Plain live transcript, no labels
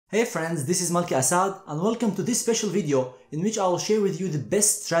Hey friends, this is Malki Assad and welcome to this special video in which I will share with you the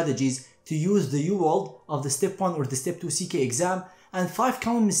best strategies to use the UWorld of the Step 1 or the Step 2 CK exam and 5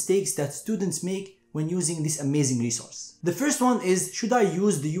 common mistakes that students make when using this amazing resource. The first one is, should I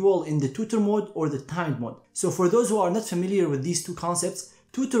use the UWorld in the tutor mode or the timed mode? So for those who are not familiar with these two concepts,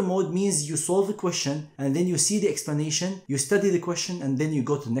 tutor mode means you solve a question and then you see the explanation, you study the question and then you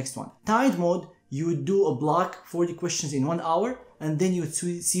go to the next one. Timed mode, you would do a block 40 questions in 1 hour and then you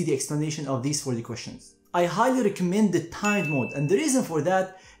see the explanation of these 40 questions. I highly recommend the timed mode, and the reason for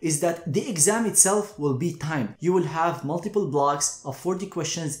that is that the exam itself will be timed. You will have multiple blocks of 40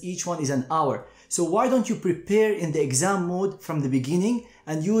 questions, each one is an hour. So why don't you prepare in the exam mode from the beginning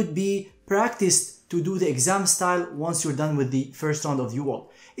and you would be practiced to do the exam style once you're done with the first round of UWorld.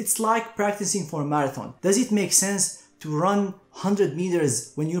 It's like practicing for a marathon. Does it make sense to run 100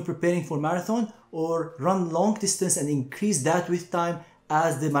 meters when you're preparing for marathon, or run long distance and increase that with time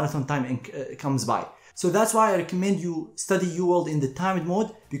as the marathon time comes by? So that's why I recommend you study UWorld in the timed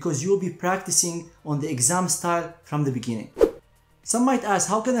mode, because you'll be practicing on the exam style from the beginning. Some might ask,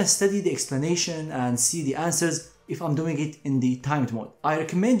 how can I study the explanation and see the answers if I'm doing it in the timed mode? I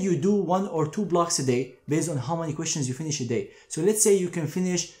recommend you do 1 or 2 blocks a day based on how many questions you finish a day. So let's say you can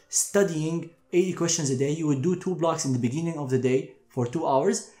finish studying 80 questions a day. You would do 2 blocks in the beginning of the day for 2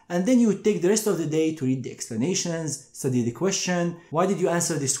 hours, and then you would take the rest of the day to read the explanations, study the question. Why did you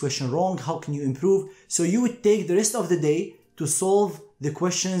answer this question wrong? How can you improve? So you would take the rest of the day to solve the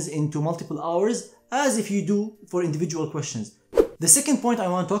questions into multiple hours, as if you do for individual questions. The second point I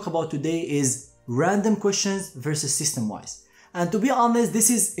want to talk about today is random questions versus system-wise. And to be honest, this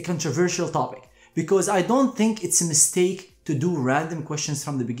is a controversial topic because I don't think it's a mistake to do random questions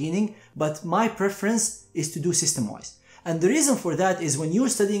from the beginning, but my preference is to do system-wise. And the reason for that is, when you're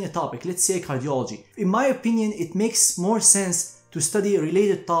studying a topic, let's say cardiology, in my opinion, it makes more sense to study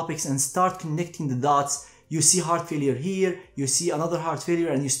related topics and start connecting the dots. You see heart failure here, you see another heart failure,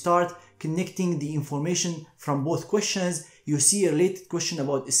 and you start connecting the information from both questions. You see a related question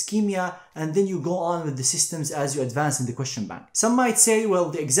about ischemia, and then you go on with the systems as you advance in the question bank. Some might say,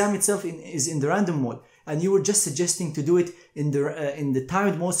 well, the exam itself is in the random mode, and you were just suggesting to do it in the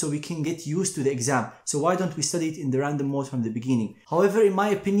timed mode so we can get used to the exam. So why don't we study it in the random mode from the beginning? However, in my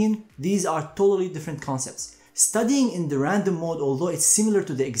opinion, these are totally different concepts. Studying in the random mode, although it's similar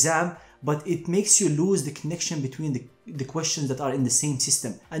to the exam, but it makes you lose the connection between the questions that are in the same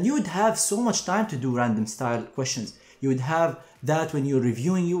system. And you would have so much time to do random style questions. You would have that when you're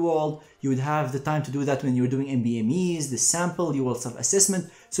reviewing UWorld, you would have the time to do that when you're doing MBMEs, the sample, UWorld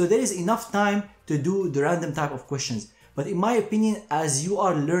self-assessment. So there is enough time to do the random type of questions. But in my opinion, as you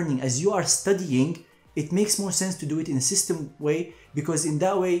are learning, as you are studying, it makes more sense to do it in a system way, because in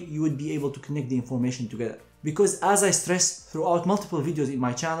that way you would be able to connect the information together. Because as I stress throughout multiple videos in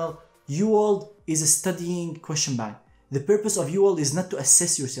my channel, UWorld is a studying question bank. The purpose of UWorld is not to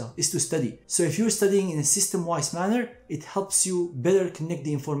assess yourself, it's to study. So if you're studying in a system-wise manner, it helps you better connect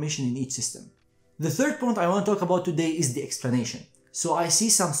the information in each system. The third point I want to talk about today is the explanation. So I see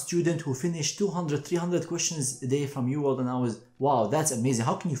some student who finish 200, 300 questions a day from UWorld, and I was, wow, that's amazing.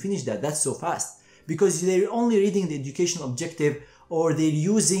 How can you finish that? That's so fast. Because they're only reading the educational objective, or they're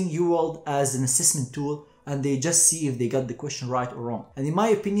using UWorld as an assessment tool, and they just see if they got the question right or wrong. And in my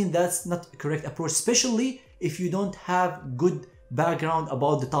opinion, that's not a correct approach, especially if you don't have good background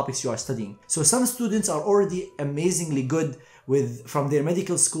about the topics you are studying. So some students are already amazingly good from their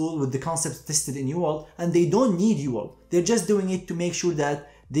medical school with the concepts tested in UWorld, and they don't need UWorld. They're just doing it to make sure that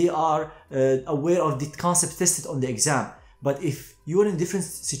they are aware of the concepts tested on the exam. But if you're in a different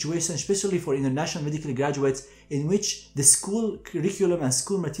situation, especially for international medical graduates, in which the school curriculum and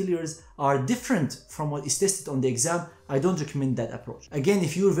school materials are different from what is tested on the exam, I don't recommend that approach. Again,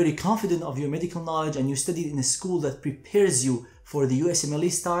 if you're very confident of your medical knowledge and you studied in a school that prepares you for the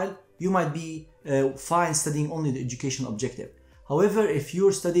USMLE style, you might be fine studying only the educational objective. However, if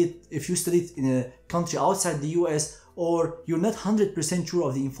you studied in a country outside the US, or you're not 100% sure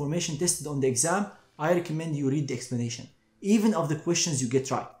of the information tested on the exam, I recommend you read the explanation, even of the questions you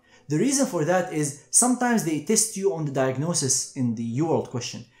get right. The reason for that is sometimes they test you on the diagnosis in the UWorld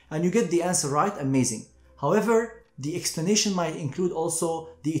question and you get the answer right, amazing. However, the explanation might include also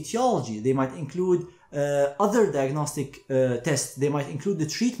the etiology, they might include other diagnostic tests, they might include the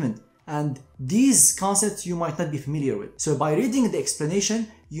treatment, and these concepts you might not be familiar with. So by reading the explanation,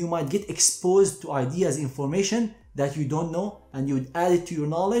 you might get exposed to ideas, information that you don't know, and you would add it to your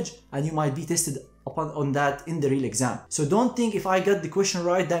knowledge, and you might be tested on that in the real exam. So don't think if I got the question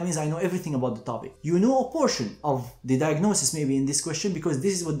right, that means I know everything about the topic. You know a portion of the diagnosis maybe in this question because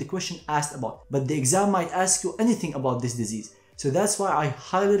this is what the question asked about, but the exam might ask you anything about this disease. So that's why I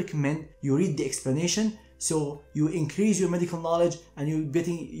highly recommend you read the explanation, so you increase your medical knowledge and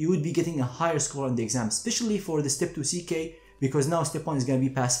you would be getting a higher score on the exam, especially for the Step 2 CK, because now Step 1 is going to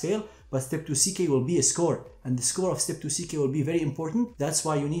be pass-fail, but Step 2 CK will be a score, and the score of Step 2 CK will be very important. That's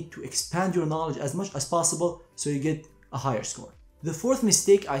why you need to expand your knowledge as much as possible so you get a higher score. The fourth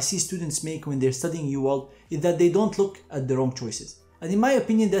mistake I see students make when they're studying UWorld is that they don't look at the wrong choices. And in my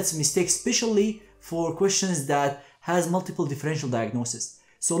opinion, that's a mistake, especially for questions that has multiple differential diagnosis.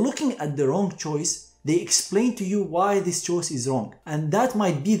 So looking at the wrong choice, they explain to you why this choice is wrong. And that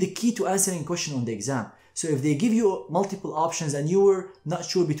might be the key to answering a question on the exam. So if they give you multiple options and you were not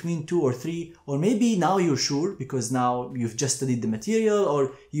sure between 2 or 3, or maybe now you're sure because now you've just studied the material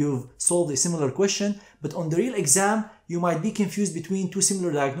or you've solved a similar question, but on the real exam, you might be confused between 2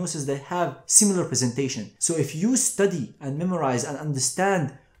 similar diagnoses that have similar presentation. So if you study and memorize and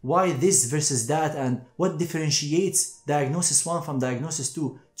understand why this versus that and what differentiates diagnosis 1 from diagnosis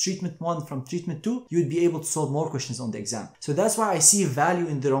 2, treatment 1 from treatment 2, you'd be able to solve more questions on the exam. So that's why I see value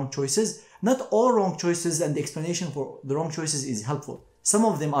in the wrong choices. Not all wrong choices and the explanation for the wrong choices is helpful. Some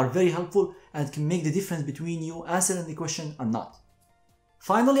of them are very helpful and can make the difference between you answering the question and not.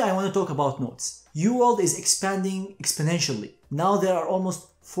 Finally, I want to talk about notes. UWorld is expanding exponentially. Now there are almost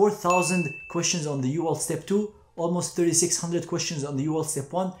 4,000 questions on the UWorld Step 2, almost 3,600 questions on the UWorld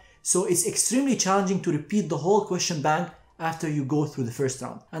Step 1. So it's extremely challenging to repeat the whole question bank after you go through the first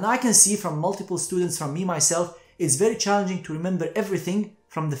round. And I can see from multiple students, from me myself, it's very challenging to remember everything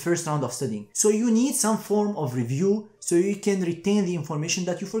from the first round of studying. So you need some form of review so you can retain the information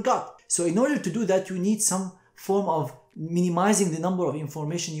that you forgot. So in order to do that, you need some form of minimizing the number of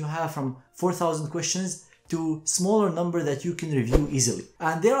information you have from 4,000 questions to smaller number that you can review easily.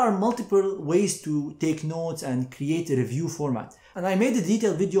 And there are multiple ways to take notes and create a review format. And I made a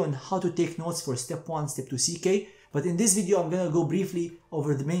detailed video on how to take notes for Step 1, Step 2 CK, but in this video I'm gonna go briefly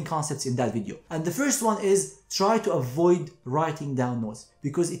over the main concepts in that video. And the first one is try to avoid writing down notes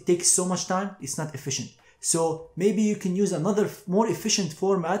because it takes so much time, it's not efficient. So maybe you can use another more efficient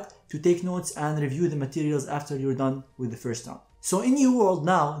format to take notes and review the materials after you're done with the first round. So in UWorld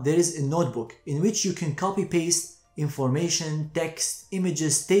now, there is a notebook in which you can copy paste information, text,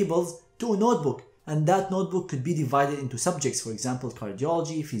 images, tables to a notebook. And that notebook could be divided into subjects, for example,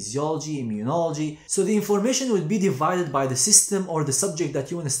 cardiology, physiology, immunology. So the information would be divided by the system or the subject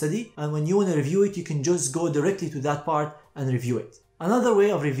that you want to study. And when you want to review it, you can just go directly to that part and review it. Another way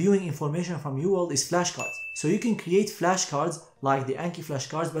of reviewing information from UWorld is flashcards. So you can create flashcards like the Anki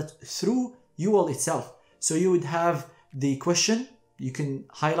flashcards, but through UWorld itself. So you would have the question, you can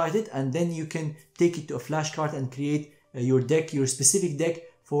highlight it, and then you can take it to a flashcard and create your deck, your specific deck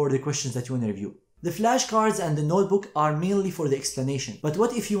for the questions that you want to review. The flashcards and the notebook are mainly for the explanation. But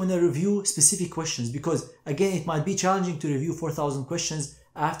what if you want to review specific questions? Because again, it might be challenging to review 4,000 questions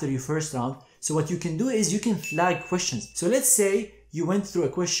after your first round. So what you can do is you can flag questions. So let's say you went through a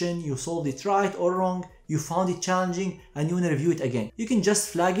question, you solved it right or wrong, you found it challenging and you want to review it again. You can just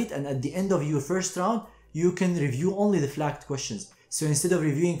flag it, and at the end of your first round, you can review only the flagged questions. So instead of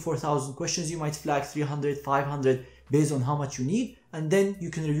reviewing 4,000 questions, you might flag 300, 500 based on how much you need, and then you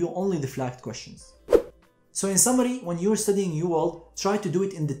can review only the flagged questions. So in summary, when you're studying UWorld, try to do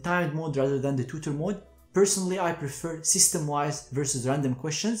it in the timed mode rather than the tutor mode. Personally, I prefer system-wise versus random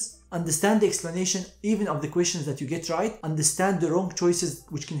questions. Understand the explanation even of the questions that you get right, understand the wrong choices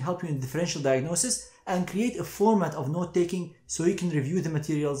which can help you in differential diagnosis, and create a format of note-taking so you can review the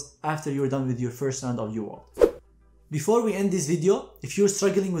materials after you're done with your first round of UWorld. Before we end this video, if you're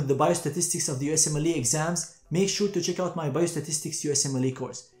struggling with the biostatistics of the USMLE exams, make sure to check out my Biostatistics USMLE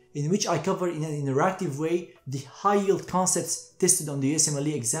course, in which I cover in an interactive way the high-yield concepts tested on the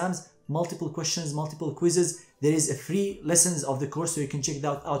USMLE exams, multiple questions, multiple quizzes. There is a free lessons of the course, so you can check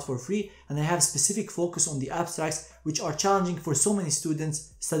that out for free. And I have specific focus on the abstracts, which are challenging for so many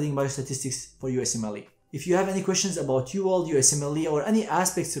students studying biostatistics for USMLE. If you have any questions about UWorld, USMLE, or any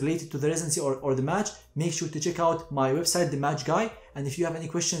aspects related to the residency or the match, make sure to check out my website, The Match Guy. And if you have any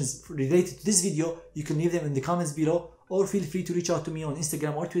questions related to this video, you can leave them in the comments below, or feel free to reach out to me on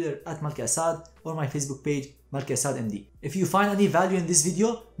Instagram or Twitter at Malki Assad, or my Facebook page, Malki Assad MD. If you find any value in this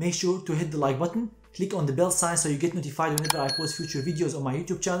video, make sure to hit the like button, click on the bell sign so you get notified whenever I post future videos on my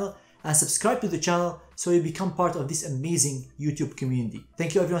YouTube channel, and subscribe to the channel so you become part of this amazing YouTube community.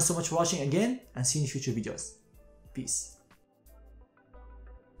 Thank you everyone so much for watching again, and see you in future videos. Peace.